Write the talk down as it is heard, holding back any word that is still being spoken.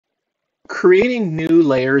creating new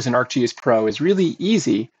layers in ArcGIS Pro is really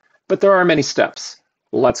easy, but there are many steps.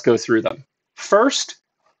 Let's go through them. First,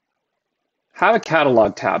 have a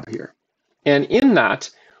catalog tab here. And in that,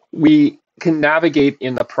 we can navigate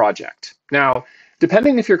in the project. Now,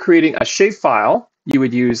 depending if you're creating a shapefile, you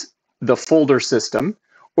would use the folder system,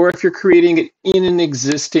 or if you're creating it in an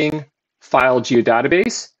existing file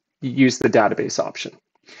geodatabase, you use the database option.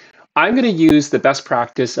 I'm going to use the best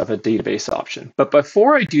practice of a database option. But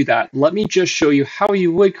before I do that, let me just show you how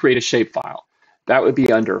you would create a shapefile. That would be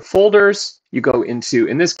under folders. You go into,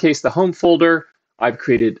 in this case, the home folder. I've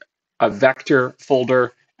created a vector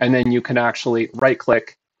folder, and then you can actually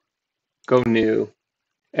right-click, go new,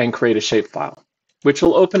 and create a shapefile, which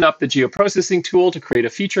will open up the geoprocessing tool to create a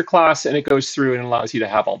feature class, and it goes through and allows you to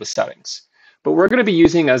have all the settings. But we're going to be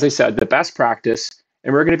using, as I said, the best practice,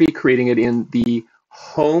 and we're going to be creating it in the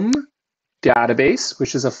home database,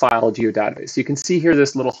 which is a file geodatabase. You can see here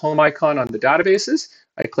this little home icon on the databases.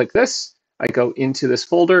 I click this, I go into this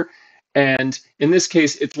folder, and in this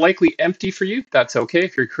case, it's likely empty for you. That's okay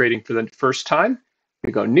if you're creating for the first time.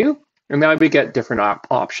 We go new, and now we get different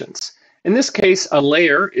options. In this case, a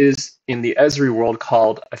layer is in the Esri world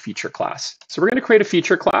called a feature class. So we're going to create a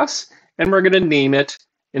feature class, and we're going to name it,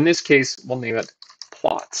 in this case, we'll name it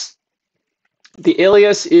plots. The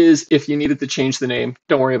alias is if you needed to change the name,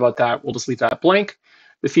 don't worry about that. We'll just leave that blank.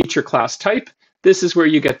 The feature class type, this is where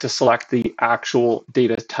you get to select the actual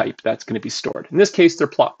data type that's going to be stored. In this case, they're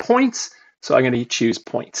plot points, so I'm going to choose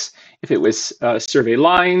points. If it was survey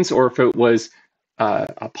lines or if it was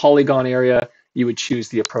a polygon area, you would choose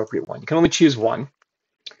the appropriate one. You can only choose one.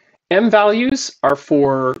 M values are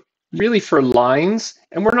really for lines,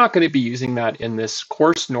 and we're not going to be using that in this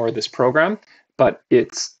course nor this program, but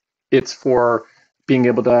it's for being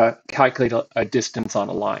able to calculate a distance on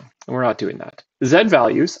a line, and we're not doing that. Z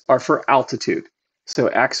values are for altitude. So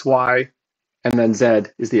X, Y, and then Z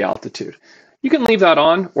is the altitude. You can leave that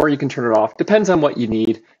on or you can turn it off. Depends on what you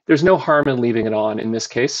need. There's no harm in leaving it on in this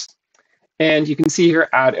case. And you can see here,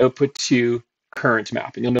 add output to current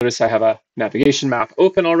map. And you'll notice I have a navigation map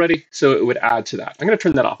open already, so it would add to that. I'm going to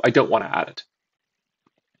turn that off. I don't want to add it.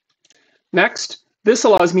 Next, this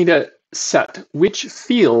allows me to set which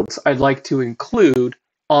fields I'd like to include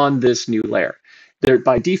on this new layer.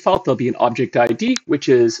 By default, there'll be an object ID, which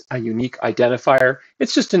is a unique identifier.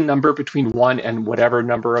 It's just a number between 1 and whatever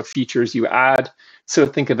number of features you add. So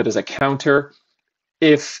think of it as a counter.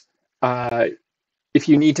 If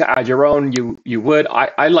you need to add your own, you would.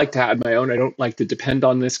 I like to add my own. I don't like to depend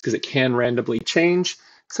on this because it can randomly change.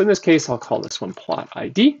 So in this case, I'll call this one plot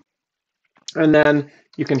ID. And then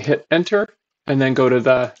you can hit enter and then go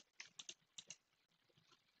to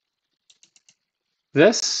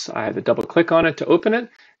this. I had to double click on it to open it,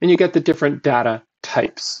 and you get the different data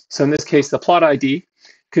types. So in this case, the plot ID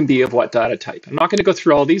can be of what data type. I'm not going to go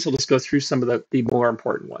through all these. I'll just go through some of the more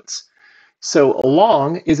important ones. So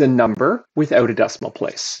long is a number without a decimal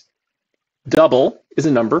place. Double is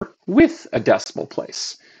a number with a decimal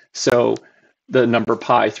place. So the number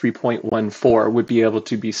pi 3.14 would be able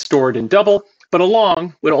to be stored in double, but a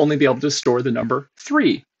long would only be able to store the number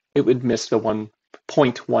 3. It would miss the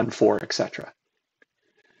 1.14, etc.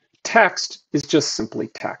 Text is just simply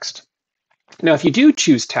text. Now, if you do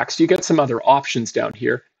choose text, you get some other options down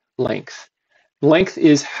here. Length. Length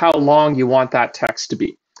is how long you want that text to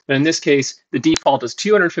be. And in this case, the default is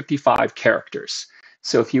 255 characters.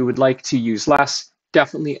 So if you would like to use less,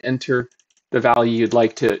 definitely enter the value you'd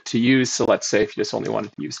like to use. So let's say if you just only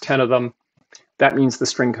wanted to use 10 of them, that means the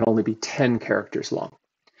string can only be 10 characters long.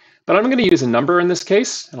 But I'm going to use a number in this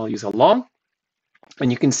case, and I'll use a long.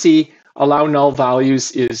 And you can see allow null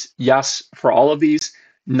values is yes for all of these.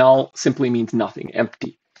 Null simply means nothing,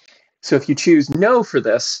 empty. So if you choose no for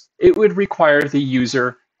this, it would require the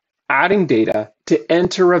user adding data to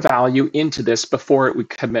enter a value into this before it would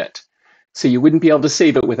commit. So you wouldn't be able to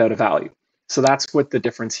save it without a value. So that's what the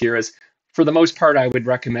difference here is. For the most part, I would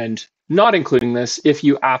recommend not including this. If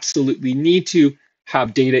you absolutely need to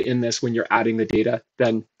have data in this when you're adding the data,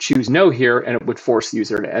 then choose no here, and it would force the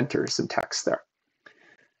user to enter some text there.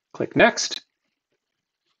 Click next.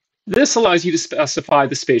 This allows you to specify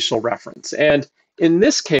the spatial reference. And in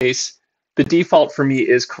this case, the default for me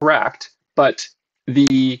is correct, but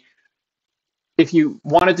if you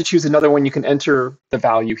wanted to choose another one, you can enter the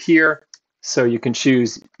value here. So you can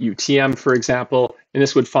choose UTM, for example, and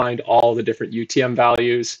this would find all the different UTM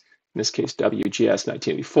values. In this case, WGS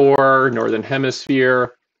 1984, Northern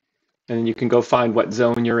Hemisphere. And then you can go find what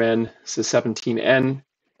zone you're in. So 17N,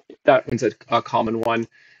 that one's a common one.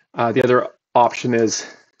 The other option is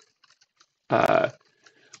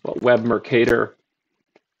Web Mercator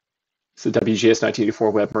So WGS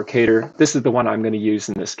 1984 Web Mercator. This is the one I'm going to use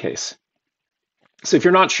in this case. So if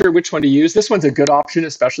you're not sure which one to use, this one's a good option,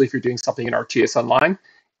 especially if you're doing something in ArcGIS Online.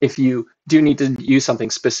 If you do need to use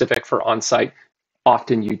something specific for on-site,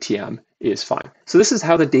 often UTM is fine. So this is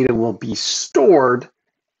how the data will be stored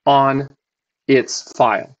on its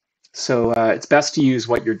file. So it's best to use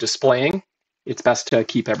what you're displaying. It's best to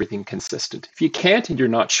keep everything consistent. If you can't and you're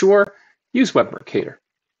not sure, use Web Mercator.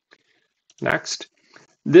 Next.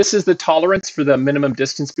 This is the tolerance for the minimum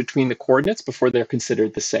distance between the coordinates before they're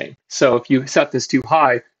considered the same. So if you set this too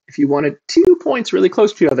high, if you wanted 2 points really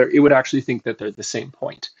close to each other, it would actually think that they're the same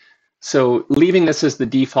point. So leaving this as the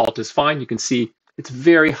default is fine. You can see it's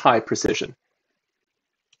very high precision.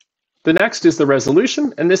 The next is the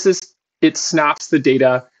resolution, and this is, it snaps the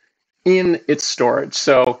data in its storage.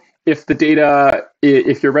 So if the data,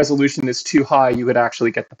 if your resolution is too high, you would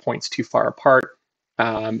actually get the points too far apart.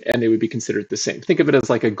 And they would be considered the same. Think of it as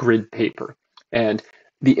like a grid paper. And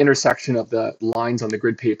the intersection of the lines on the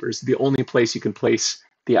grid paper is the only place you can place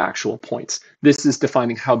the actual points. This is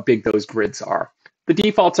defining how big those grids are. The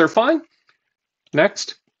defaults are fine.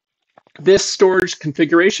 Next, this storage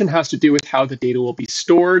configuration has to do with how the data will be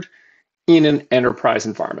stored in an enterprise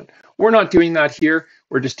environment. We're not doing that here.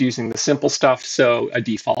 We're just using the simple stuff. So a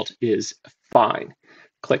default is fine.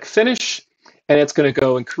 Click Finish, and it's going to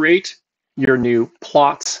go and create your new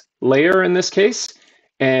plots layer in this case,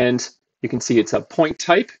 and you can see it's a point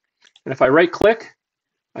type. And if I right click,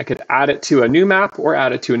 I could add it to a new map or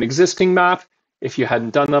add it to an existing map if you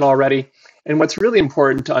hadn't done that already. And what's really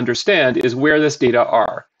important to understand is where this data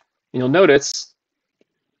are. And you'll notice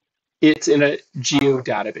it's in a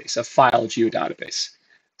geodatabase, a file geodatabase.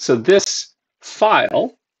 So this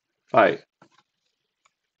file, if I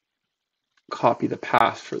copy the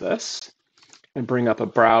path for this and bring up a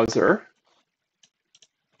browser,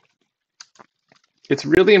 it's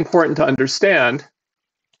really important to understand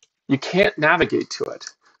you can't navigate to it.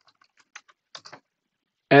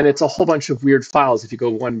 And it's a whole bunch of weird files if you go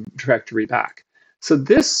one directory back. So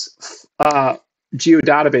this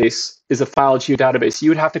geodatabase is a file geodatabase.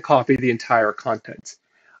 You would have to copy the entire contents.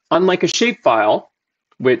 Unlike a shapefile,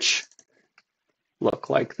 which look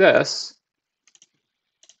like this,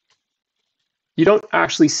 you don't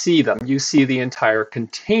actually see them. You see the entire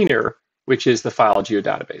container, which is the file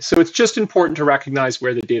geodatabase. So it's just important to recognize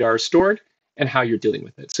where the data are stored and how you're dealing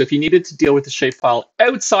with it. So if you needed to deal with the shapefile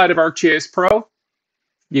outside of ArcGIS Pro,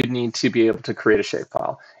 you'd need to be able to create a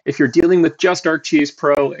shapefile. If you're dealing with just ArcGIS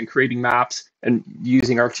Pro and creating maps and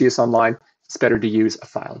using ArcGIS Online, it's better to use a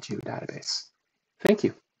file geodatabase. Thank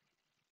you.